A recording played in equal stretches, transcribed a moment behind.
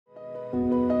Hi,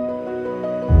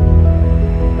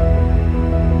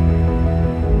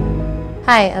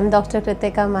 I'm Dr.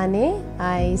 Kritika Mane.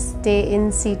 I stay in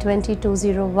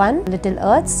C20201 Little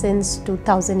Earth since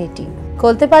 2018.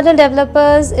 Kolte-Patil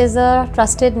Developers is a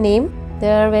trusted name.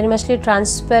 They are very much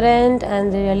transparent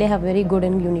and they really have very good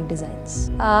and unique designs.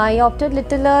 I opted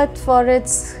Little Earth for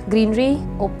its greenery,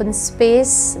 open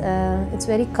space. It's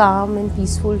very calm and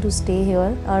peaceful to stay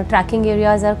here. Our tracking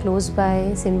areas are close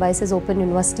by, Symbiosis is open,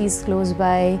 university is close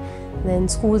by. Then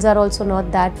schools are also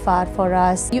not that far for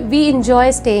us. We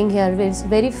enjoy staying here. It's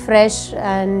very fresh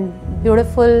and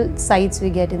beautiful sights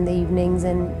we get in the evenings,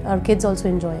 and our kids also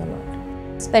enjoy a lot.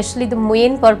 Especially the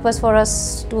main purpose for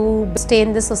us to stay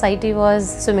in this society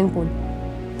was swimming pool.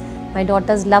 My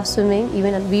daughters love swimming.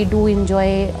 Even we do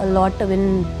enjoy a lot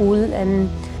in pool,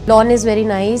 and lawn is very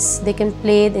nice. They can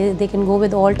play, they can go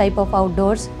with all type of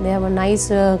outdoors. They have a nice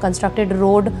constructed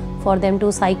road for them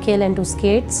to cycle and to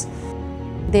skates.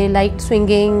 They like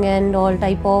swinging and all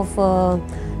type of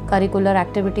curricular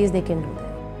activities they can do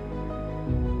there.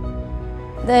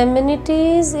 The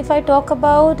amenities, if I talk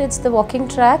about, it's the walking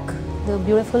track, the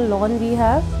beautiful lawn we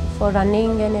have for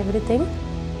running and everything.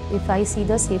 If I see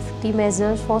the safety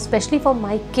measures, especially for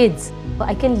my kids,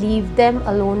 I can leave them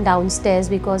alone downstairs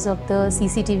because of the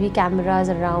CCTV cameras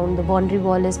around. The boundary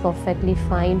wall is perfectly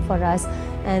fine for us,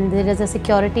 and there is a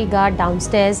security guard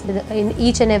downstairs. In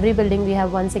each and every building we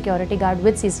have one security guard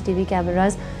with CCTV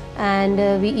cameras, and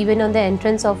we even on the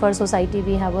entrance of our society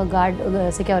we have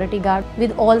a security guard.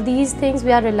 With all these things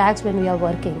we are relaxed when we are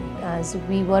working, as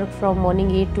we work from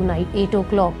morning 8 to night 8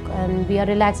 o'clock, and we are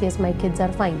relaxed. Yes, my kids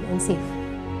are fine and safe.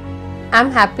 I'm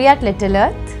happy at Little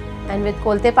Earth, and with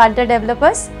Kolte-Patil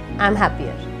Developers, I'm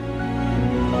happier.